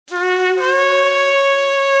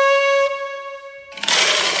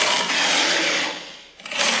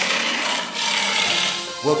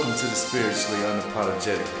Welcome to the Spiritually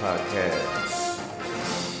Unapologetic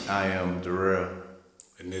Podcast. I am Darrell.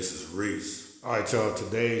 And this is Reese. All right, y'all.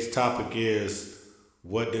 Today's topic is,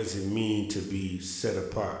 what does it mean to be set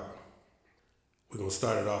apart? We're going to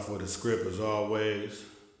start it off with a script as always.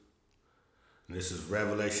 And this is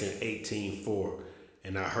Revelation 18:4.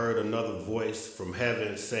 And I heard another voice from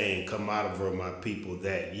heaven saying, "Come out of her, my people,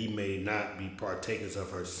 that ye may not be partakers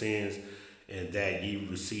of her sins, and that ye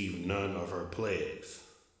receive none of her plagues."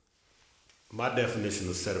 My definition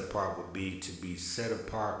of set apart would be to be set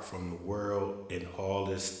apart from the world and all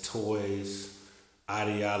its toys,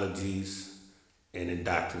 ideologies, and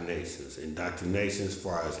indoctrinations. Indoctrinations as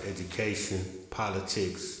far as education,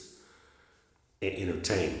 politics, and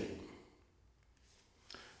entertainment.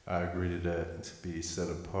 I agree to that. To be set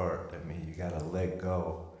apart, that means you gotta let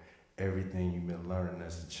go everything you've been learning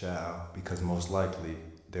as a child, because most likely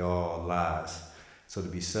they're all lies. So to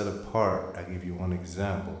be set apart, I give you one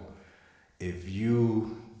example. If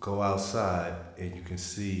you go outside and you can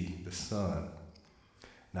see the sun,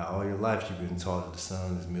 now all your life you've been taught that the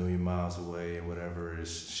sun is a million miles away and whatever is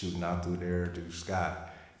shooting out through the air, through the sky.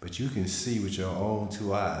 But you can see with your own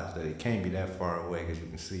two eyes that it can't be that far away because you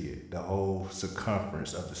can see it, the whole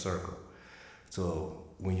circumference of the circle. So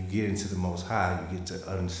when you get into the Most High, you get to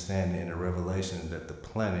understand in the revelation that the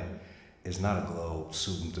planet is not a globe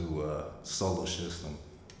shooting through a solar system.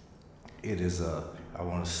 It is I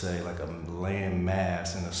want to say like a land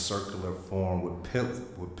mass in a circular form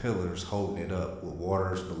with pillars holding it up, with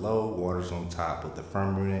waters below, waters on top, with the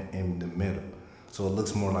firmament in the middle. So it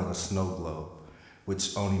looks more like a snow globe,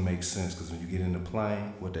 which only makes sense because when you get in the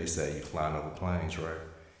plane, what they say, you're flying over planes,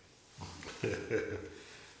 right?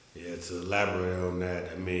 Yeah, to elaborate on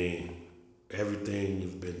that, I mean, everything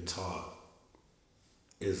you've been taught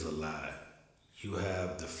is a lie. You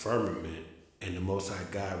have the firmament, and the Most High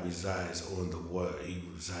God resides on the what? He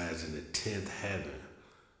resides in the 10th heaven.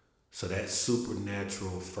 So that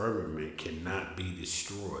supernatural firmament cannot be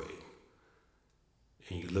destroyed.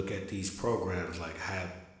 And you look at these programs like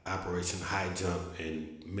Operation High Jump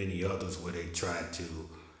and many others where they try to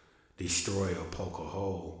destroy or poke a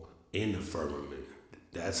hole in the firmament.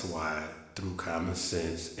 That's why through common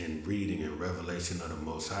sense and reading and revelation of the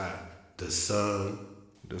Most High, the sun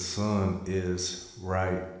is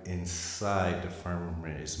right inside the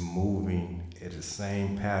firmament. It's moving at the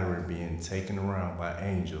same pattern, being taken around by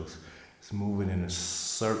angels. It's moving in a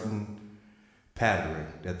certain pattern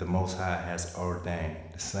that the Most High has ordained.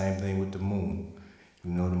 The same thing with the moon.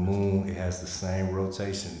 You know, the moon, it has the same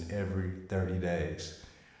rotation every 30 days.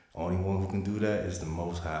 Only one who can do that is the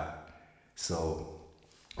Most High. So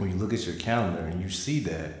when you look at your calendar and you see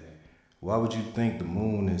that, why would you think the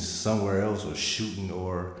moon is somewhere else or shooting,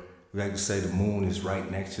 or like to say the moon is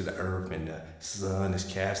right next to the earth and the sun is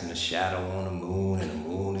casting a shadow on the moon and the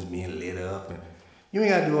moon is being lit up? And you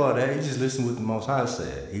ain't got to do all that. You just listen to what the Most High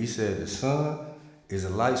said. He said the sun is a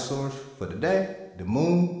light source for the day. The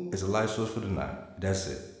moon is a light source for the night. That's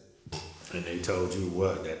it. And they told you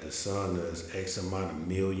what? That the sun is X amount of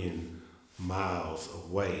million miles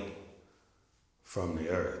away from the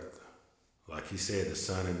earth. Like he said, the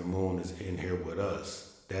sun and the moon is in here with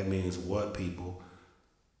us. That means what, people?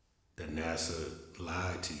 That NASA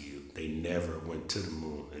lied to you. They never went to the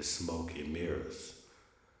moon. It's smoke and mirrors.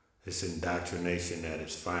 It's indoctrination at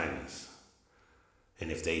its finest.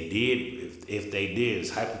 And if they did,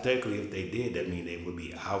 hypothetically, if they did, that means they would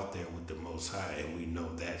be out there with the Most High, and we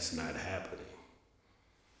know that's not happening.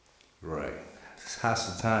 Right.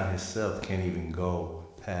 Hasatan himself can't even go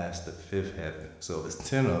past the 5th heaven. So if it's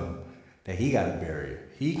 10 of them, that he got a barrier.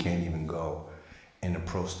 He can't even go and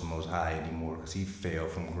approach the Most High anymore because he fell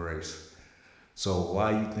from grace. So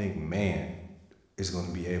why you think man is going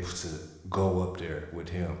to be able to go up there with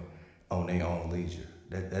him on their own leisure?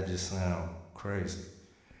 That just sounds crazy.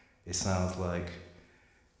 It sounds like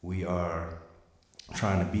we are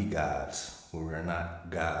trying to be gods when we're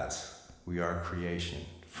not gods. We are creation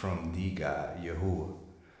from the God, Yahuwah,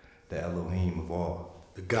 the Elohim of all.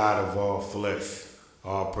 The God of all flesh.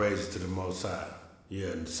 All praises to the Most High. Yeah,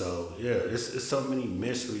 and so it's so many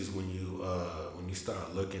mysteries when you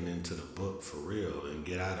start looking into the book for real and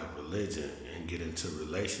get out of religion and get into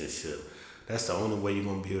relationship. That's the only way you're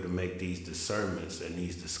gonna be able to make these discernments and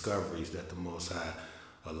these discoveries that the Most High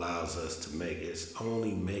allows us to make. It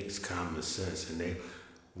only makes common sense. And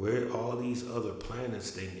where all these other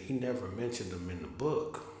planets, he never mentioned them in the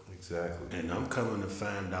book. Exactly. And I'm coming to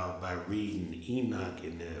find out by reading Enoch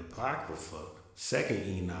and the Apocrypha, Second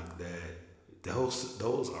Enoch, that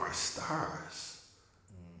those are stars.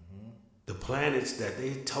 Mm-hmm. The planets that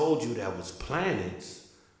they told you that was planets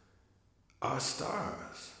are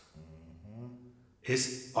stars. Mm-hmm.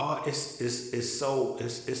 it's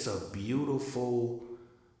a beautiful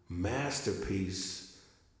masterpiece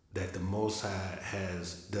that the Most High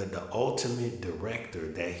has, the ultimate director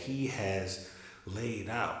that He has laid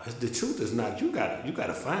out. The truth is not, you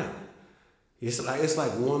gotta find it. It's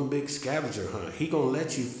like one big scavenger hunt. He gonna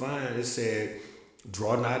let you find. It said,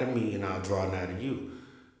 "Draw nigh to me, and I'll draw nigh to you."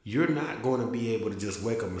 You're not going to be able to just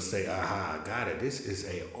wake up and say, "Aha, I got it." This is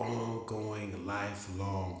a ongoing,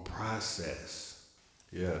 lifelong process.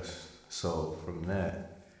 Yes. So from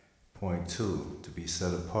that, point two, to be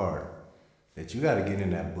set apart, that you got to get in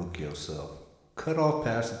that book yourself. Cut off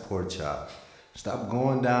past the pork chop. Stop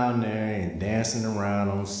going down there and dancing around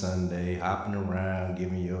on Sunday, hopping around,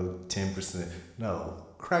 giving your 10%. No,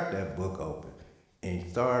 crack that book open and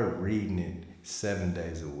start reading it 7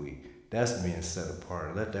 days a week. That's being set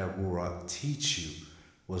apart. Let that Ruach teach you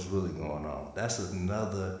what's really going on. That's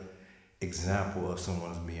another example of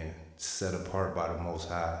someone's being set apart by the Most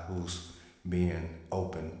High, who's being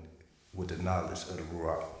open with the knowledge of the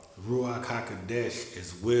Ruach. Ruach HaKodesh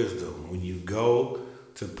is wisdom. When you go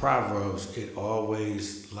to Proverbs, it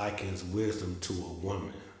always likens wisdom to a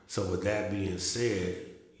woman. So with that being said,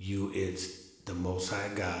 it's the Most High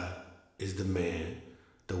God is the man,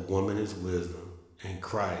 the woman is wisdom, and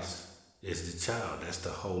Christ is the child. That's the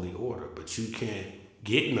holy order. But you can't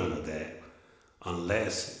get none of that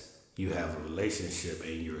unless you have a relationship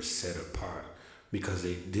and you're set apart. Because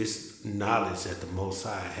this knowledge that the Most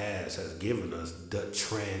High has given us that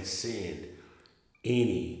transcend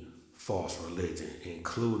any false religion,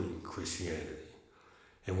 including Christianity.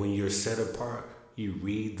 And when you're set apart, you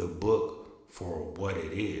read the book for what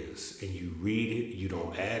it is. And you read it, you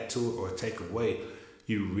don't add to it or take away.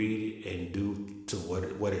 You read it and do to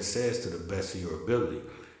what it says to the best of your ability.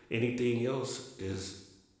 Anything else is,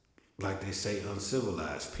 like they say,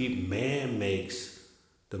 uncivilized. Man makes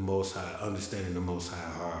the Most High, understanding the Most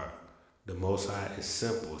High hard. The Most High is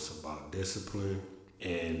simple. It's about discipline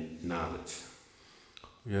and knowledge.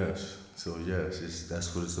 Yes. So yes,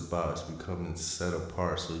 that's what it's about. It's becoming set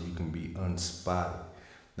apart so you can be unspotted.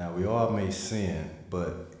 Now we all may sin,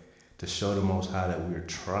 but to show the Most High that we're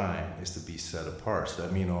trying is to be set apart. So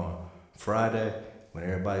that means on Friday, when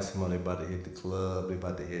everybody's talking about they about to hit the club, they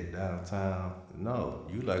about to hit downtown. No,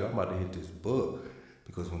 you like, I'm about to hit this book.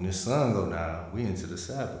 Because when this sun go down, we into the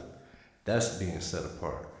Sabbath. That's being set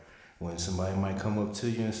apart. When somebody might come up to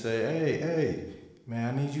you and say, hey,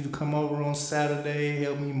 man, I need you to come over on Saturday,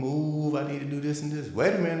 help me move, I need to do this and this.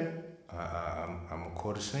 Wait a minute, I'm a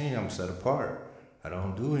Kodashim, I'm set apart. I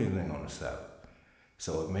don't do anything on the Sabbath.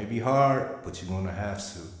 So it may be hard, but you're gonna have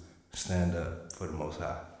to stand up for the Most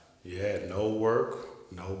High. Yeah, no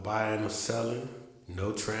work, no buying or selling,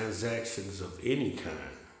 no transactions of any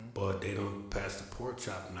kind. But Pastor Pork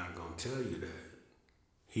Chop not gonna tell you that.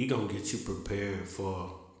 He gonna get you prepared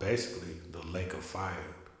for basically the lake of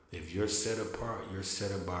fire. If you're set apart, you're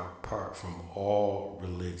set apart from all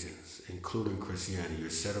religions, including Christianity. You're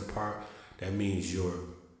set apart. That means you're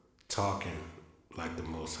talking like the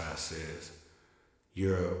Most High says.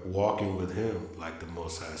 You're walking with Him like the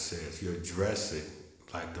Most High says. You're dressing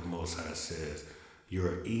like the Most High says.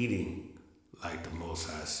 You're eating like the Most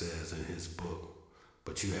High says in His book.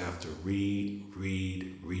 But you have to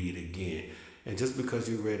read again. And just because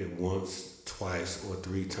you read it once, twice, or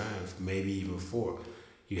 3 times, maybe even 4,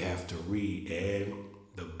 you have to read. And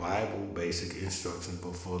the Bible, basic instructions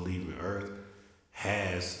before leaving earth,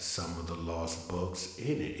 has some of the lost books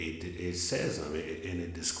in it. It says them, and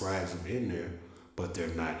it describes them in there, but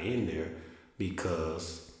they're not in there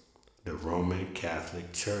because the Roman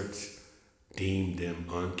Catholic Church deemed them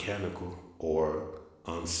uncanonical or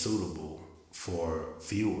unsuitable for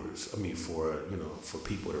viewers. For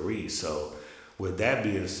people to read. So with that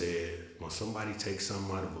being said, when somebody takes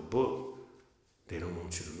something out of a book, they don't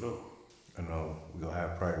want you to know. I know we're going to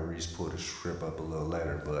have Pryor Reese pull the script up a little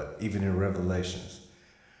later, but even in Revelations,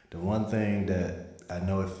 the one thing that I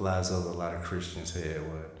know it flies over a lot of Christians' head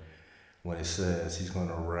when it says He's going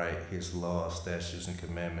to write His laws, statutes, and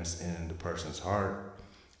commandments in the person's heart.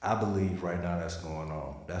 I believe right now that's going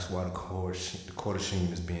on. That's why the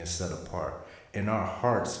Kodashim is being set apart. In our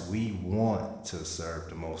hearts, we want to serve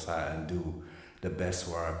the Most High and do the best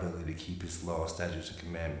to our ability to keep His laws, statutes, and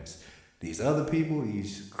commandments. These other people,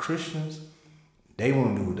 these Christians, they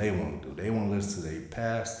want to do what they want to do. They want to listen to their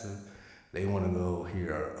pastor. They want to go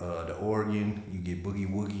hear the organ. You get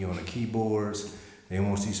boogie woogie on the keyboards. They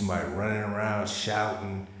want to see somebody running around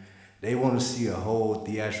shouting. They want to see a whole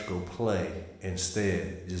theatrical play.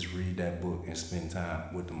 Instead, just read that book and spend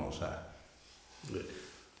time with the Most High.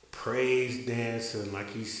 Praise dancing,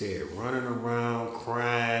 like he said, running around,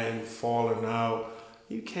 crying, falling out.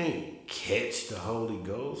 You can't catch the Holy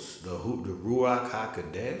Ghost, the Ruach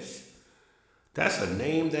HaKodesh. That's a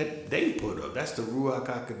name that they put up. That's the Ruach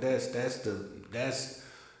HaKodesh. That's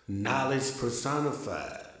knowledge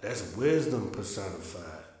personified. That's wisdom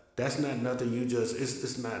personified. That's not nothing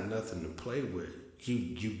it's not nothing to play with.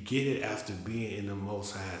 You get it after being in the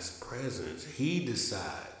Most High's presence. He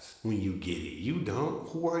decides when you get it. You don't.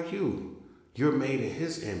 Who are you? You're made in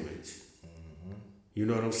His image. You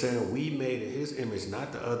know what I'm saying? We made in His image,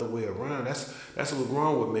 not the other way around. That's what's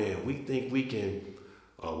wrong with man. We think we can,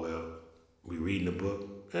 we reading the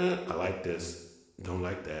book. I like this. Don't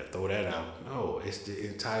like that. Throw that out. No, it's the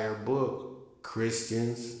entire book.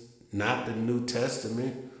 Christians, not the New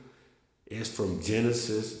Testament. It's from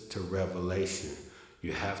Genesis to Revelation.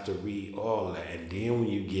 You have to read all that. And then when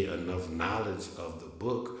you get enough knowledge of the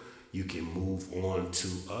book, you can move on to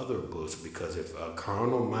other books. Because if a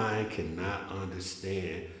carnal mind cannot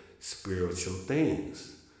understand spiritual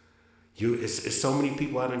things, it's so many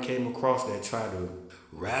people I done came across that try to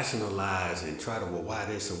rationalize and try to, why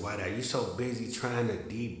this and why that. You're so busy trying to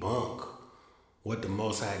debunk what the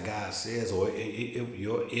Most High God says, or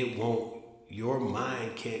it won't. Your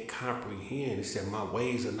mind can't comprehend. He said, my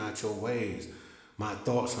ways are not your ways. My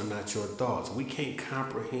thoughts are not your thoughts. We can't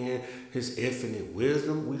comprehend His infinite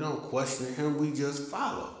wisdom. We don't question Him. We just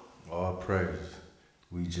follow. All praise.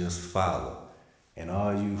 We just follow. And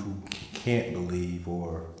all you who can't believe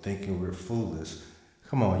or thinking we're foolish,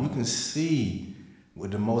 come on, you can see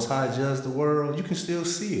with the Most High judge the world. You can still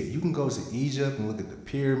see it. You can go to Egypt and look at the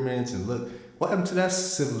pyramids and look. What happened to that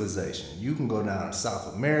civilization? You can go down to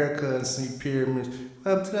South America and see pyramids.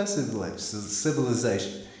 What happened to that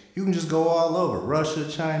civilization? You can just go all over. Russia,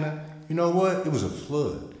 China. You know what? It was a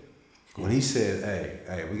flood. When He said,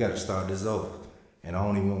 hey, we got to start this over. And I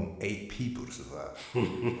only want 8 people to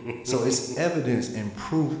survive. So it's evidence and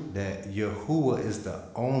proof that Yahuwah is the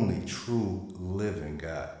only true living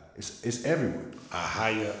God. It's everywhere.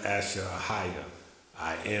 Ahaya Asher Ahaya.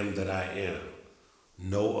 I am that I am.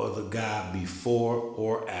 No other God before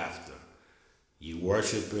or after. You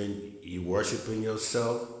worshiping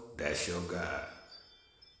yourself, that's your God.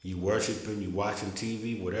 You worshiping, you watching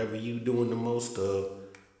TV, whatever you doing the most of,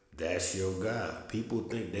 that's your God. People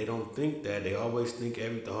think, they don't think that. They always think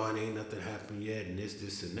everything, it ain't nothing happened yet, and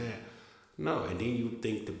this and that. No, and then you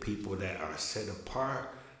think the people that are set apart,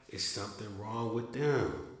 is something wrong with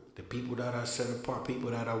them. The people that are set apart, people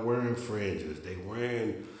that are wearing fringes, they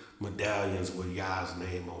wearing medallions with Yah's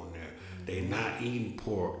name on there. They not eating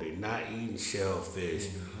pork. They not eating shellfish.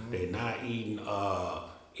 They not eating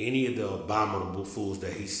any of the abominable foods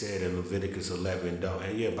that He said in Leviticus 11 don't.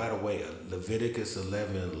 And yeah, by the way, Leviticus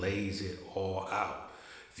 11 lays it all out.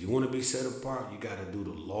 If you want to be set apart, you got to do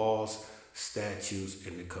the laws, statutes,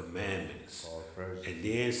 and the commandments. And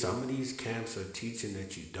then some of these camps are teaching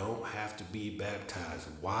that you don't have to be baptized.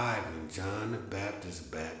 Why? When John the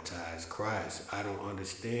Baptist baptized Christ. I don't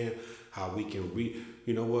understand how we can read.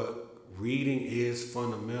 You know what? Reading is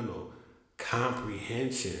fundamental.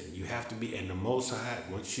 Comprehension. You have to be, and the Most High,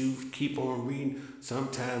 once you keep on reading,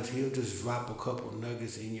 sometimes He'll just drop a couple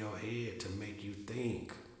nuggets in your head to make you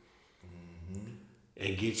think.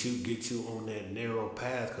 And get you on that narrow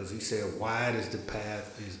path, because He said, wide is the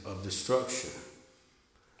path of destruction.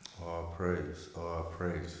 All praise, all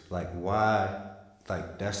praise. Like why?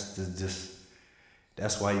 Like that's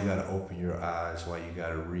why you gotta open your eyes. Why you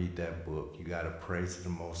gotta read that book. You gotta pray to the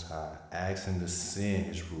Most High, ask Him to send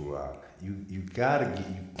His ruach. You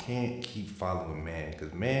can't keep following man,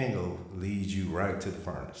 because man go lead you right to the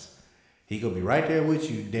furnace. He gonna be right there with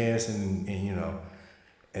you dancing,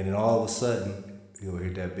 and then all of a sudden you'll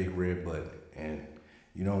hit that big red button, and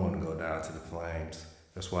you don't want to go down to the flames.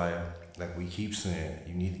 That's why, like we keep saying,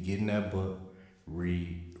 you need to get in that book,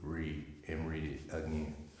 read, and read it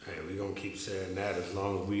again. Hey, we're going to keep saying that as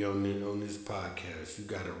long as we on this podcast. You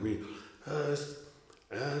got to read.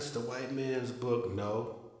 It's the white man's book.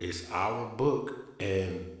 No, it's our book,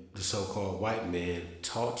 and the so-called white man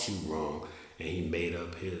taught you wrong, and he made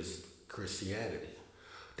up his Christianity.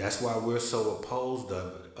 That's why we're so opposed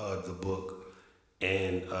of the book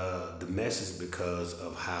and the message, because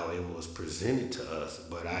of how it was presented to us.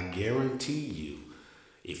 But I guarantee you,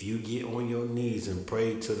 if you get on your knees and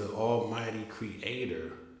pray to the Almighty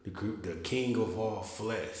Creator, the King of all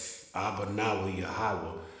flesh, Abba Nawa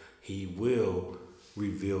Yahweh, He will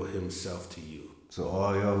reveal Himself to you. So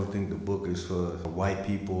all y'all who think the book is for white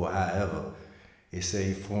people or however, it say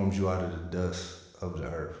He formed you out of the dust of the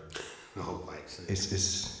earth. Oh, white. It's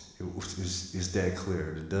that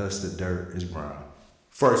clear. The dust, the dirt is brown.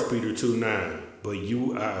 1 Peter 2:9. But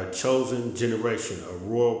you are a chosen generation, a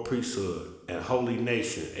royal priesthood, a holy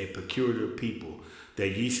nation, a peculiar people, that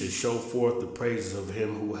ye should show forth the praises of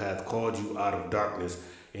him who hath called you out of darkness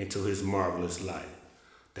into his marvelous light.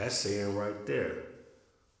 That's saying right there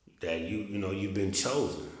that you've been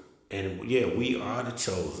chosen. And yeah, we are the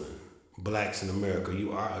chosen. Blacks in America,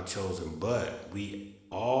 you are a chosen, but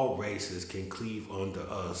all races can cleave unto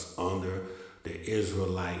us under the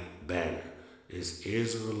Israelite banner. It's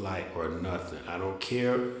Israelite or nothing. I don't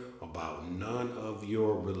care about none of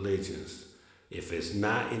your religions. If it's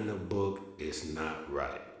not in the book, it's not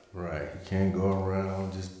right. Right. You can't go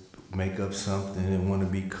around just make up something and want to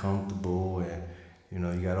be comfortable. And,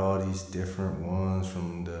 you got all these different ones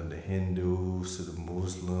from the Hindus to the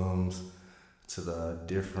Muslims to the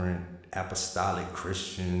different apostolic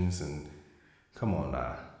Christians. And come on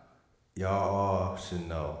now. Y'all all should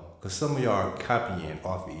know. Because some of y'all are copying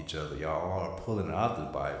off of each other. Y'all all are pulling out the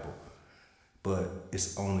Bible. But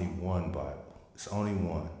it's only one Bible. It's only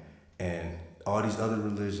one. And all these other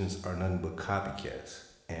religions are nothing but copycats.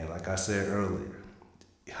 And like I said earlier,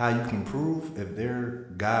 how you can prove if their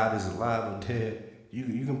God is alive or dead, you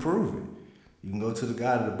can prove it. You can go to the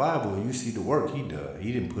God of the Bible and you see the work he done.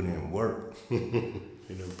 He didn't put in work. He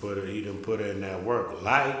didn't put in that work.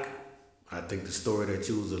 Like, I think the story that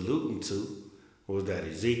you was alluding to, what was that,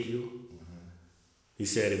 Ezekiel? He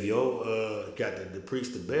said if your got the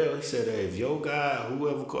priest the bell, he said if your God,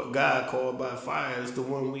 whoever God called by fire is the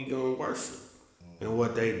one we gonna worship. And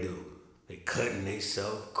what they do, they cutting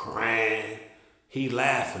themselves, crying. He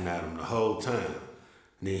laughing at them the whole time.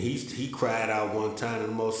 And then he cried out one time to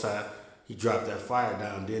the Most High. He dropped that fire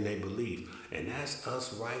down. Then they believe, and that's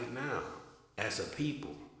us right now as a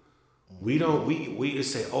people. We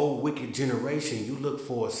say, oh, wicked generation, you look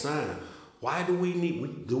for a sign. Why do we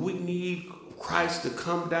need Christ to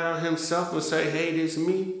come down himself and say, hey, this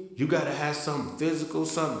me? You got to have something physical,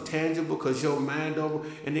 something tangible, because your mind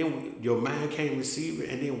and then your mind can't receive it,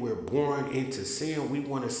 and then we're born into sin. We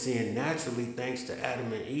want to sin naturally thanks to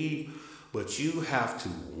Adam and Eve, but you have to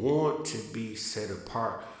want to be set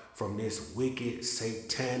apart from this wicked,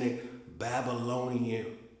 satanic,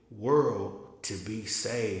 Babylonian world to be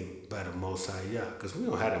saved by the Most High Yah, because we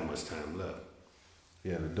don't have that much time left.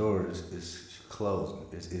 Yeah, the door is closing.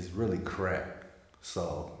 It's really cracked.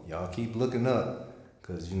 So y'all keep looking up.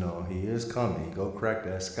 Because, he is coming. He go crack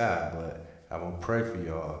that sky. But I will pray for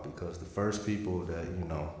y'all because the first people that,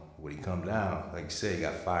 when he come down, like you said, he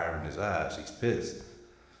got fire in his eyes. He's pissed.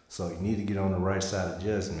 So you need to get on the right side of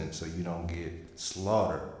judgment so you don't get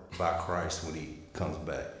slaughtered by Christ when he comes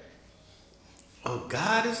back. Oh,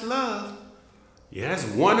 God is love. Yeah, that's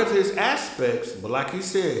one of his aspects. But like he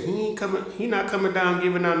said, he not coming down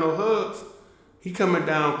giving out no hugs. He coming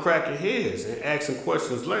down cracking heads and asking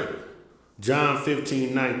questions later. John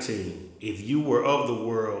 15:19. If you were of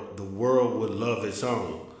the world would love its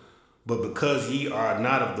own. But because ye are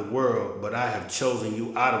not of the world, but I have chosen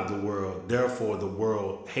you out of the world, therefore the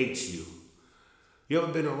world hates you. You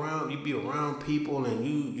ever been around, you be around people and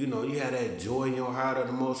you have that joy in your heart of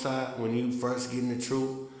the Most High when you first getting the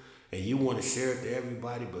truth and you want to share it to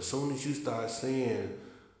everybody, but as soon as you start saying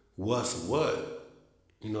what's what,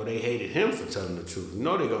 they hated him for telling the truth. They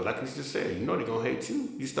gonna, like you just said, they gonna hate you.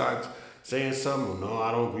 You start saying something, no,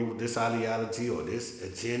 I don't agree with this ideology or this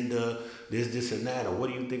agenda, this and that, or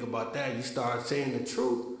what do you think about that? You start saying the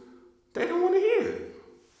truth, they don't want to hear it.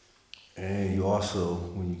 And you also,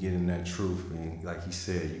 when you get in that truth, and like he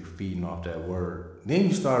said, you feeding off that word, then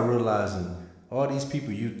you start realizing all these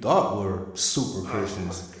people you thought were super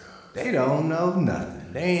Christians, they don't know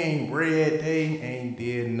nothing. They ain't read, they ain't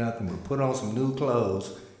did nothing but put on some new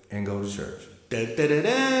clothes and go to church. You think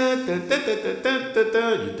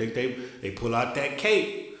they pull out that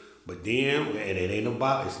cape, but then, and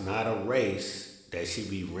it's not a race that should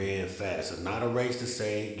be ran fast. It's not a race to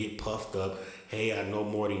say, get puffed up, hey, I know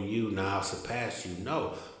more than you, now I'll surpass you.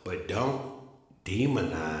 No, but don't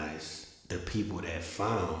demonize the people that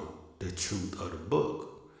found the truth of the book.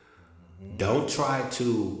 Don't try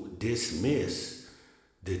to dismiss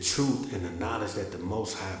the truth and the knowledge that the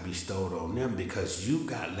Most High bestowed on them because you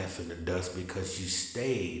got left in the dust because you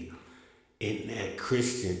stayed in that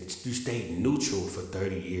Christian, you stayed neutral for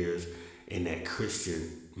 30 years in that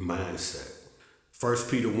Christian mindset. 1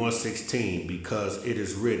 Peter 1:16, because it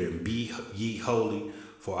is written, be ye holy,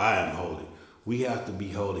 for I am holy. We have to be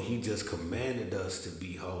holy. He just commanded us to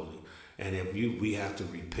be holy. And we have to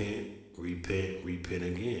repent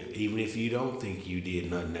again. Even if you don't think you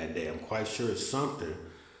did nothing that day, I'm quite sure it's something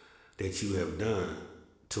that you have done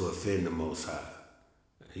to offend the Most High.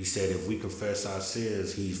 He said if we confess our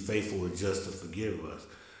sins, he's faithful and just to forgive us.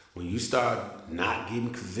 When you start not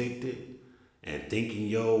getting convicted and thinking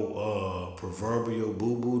your proverbial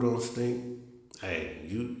boo-boo don't stink, hey,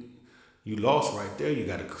 you lost right there. You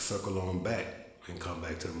got to circle on back and come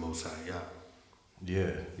back to the Most High Yah.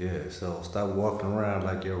 Yeah. So stop walking around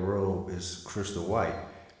like your robe is crystal white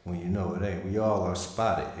when you know it ain't. We all are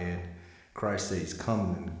spotted, and Christ says he's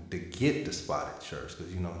coming to get the spotted church,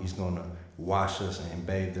 because he's gonna wash us and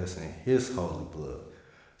bathe us in his holy blood.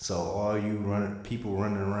 So all you people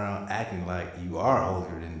running around acting like you are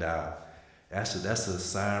holier than thou, that's a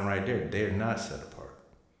sign right there. They're not set apart.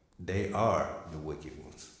 They are the wicked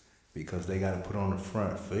ones, because they got to put on the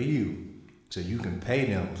front for you so you can pay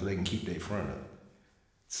them so they can keep their front up.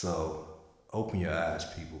 So open your eyes,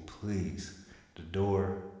 people, please. The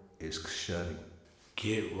door is shutting.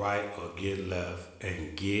 Get right or get left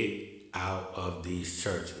and get out of these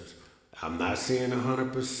churches. I'm not saying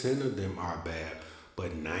 100% of them are bad,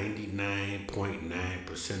 but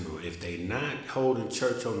 99.9% of them. If they not holding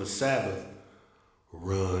church on the Sabbath,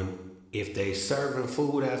 run. If they serving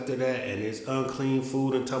food after that and it's unclean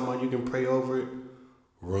food and talking about you can pray over it,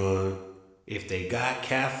 run. If they got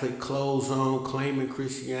Catholic clothes on claiming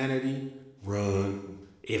Christianity, run.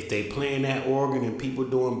 If they playing that organ and people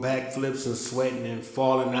doing backflips and sweating and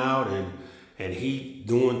falling out and he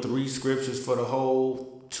doing 3 scriptures for the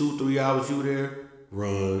whole 2-3 hours you there,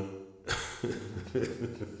 run.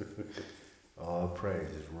 All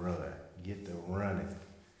praises, run. Get the running.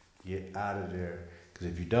 Get out of there. Because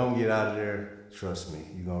if you don't get out of there, trust me,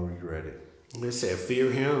 you're going to regret it. They said,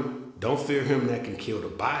 fear him. Don't fear him that can kill the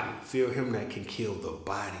body. Fear him that can kill the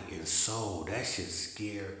body and soul. That should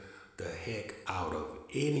scare the heck out of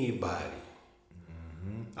anybody.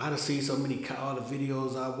 I done seen so many, all the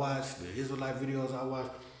videos I watched, the Israelite videos I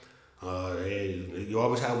watched. You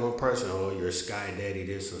always have one person, you're a sky daddy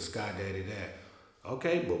this or sky daddy that.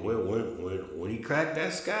 Okay, but when he cracked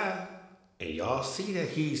that sky and y'all see that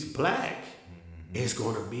he's black, it's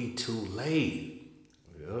gonna be too late.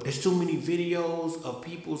 Yep. There's too many videos of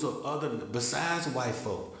peoples of other, besides white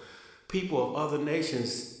folk, people of other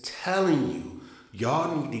nations telling you,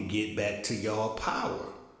 y'all need to get back to y'all power.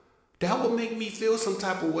 That would make me feel some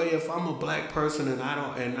type of way if I'm a black person and I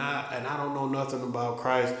don't know nothing about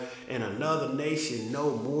Christ, and another nation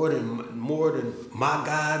know more than my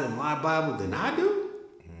God and my Bible than I do.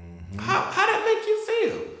 How that make you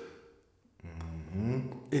feel?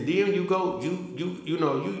 And then you go,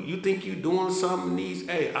 you think you doing something.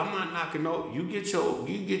 Hey, I'm not knocking no. You get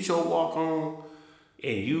your walk on,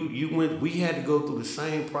 and you went. We had to go through the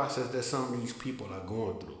same process that some of these people are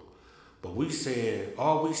going through. But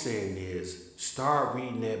all we saying is start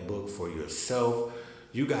reading that book for yourself.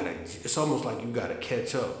 It's almost like you gotta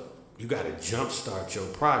catch up. You gotta jumpstart your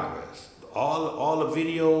progress. All the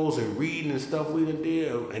videos and reading and stuff we done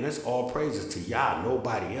did, and that's all praises to Yah,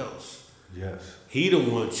 nobody else. Yes. He the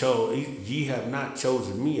one chose. Ye have not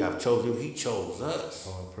chosen me. I've chosen him. He chose us.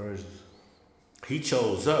 All praises. He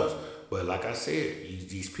chose us. But like I said,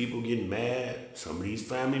 these people getting mad. Some of these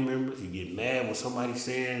family members, you get mad when somebody's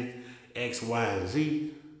saying X, Y, and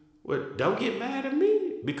Z. Well, don't get mad at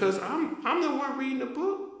me because I'm the one reading the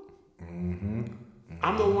book.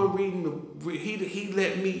 I'm the one reading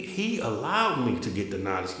he allowed me to get the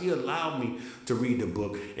knowledge. He allowed me to read the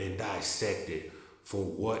book and dissect it for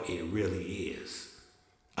what it really is.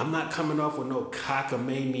 I'm not coming off with no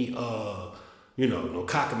cockamamie, no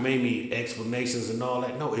cockamamie explanations and all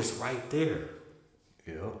that. No, it's right there.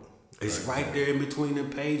 Yep. It's right there in between them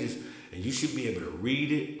pages, and you should be able to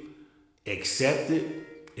read it, accept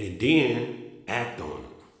it, and then act on it.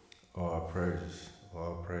 All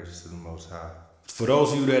praises to the Most High. For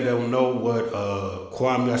those of you that don't know what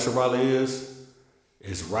Kwam Yasharallah is,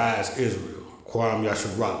 it's Rise Israel. Kwam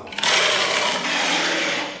Yasharallah.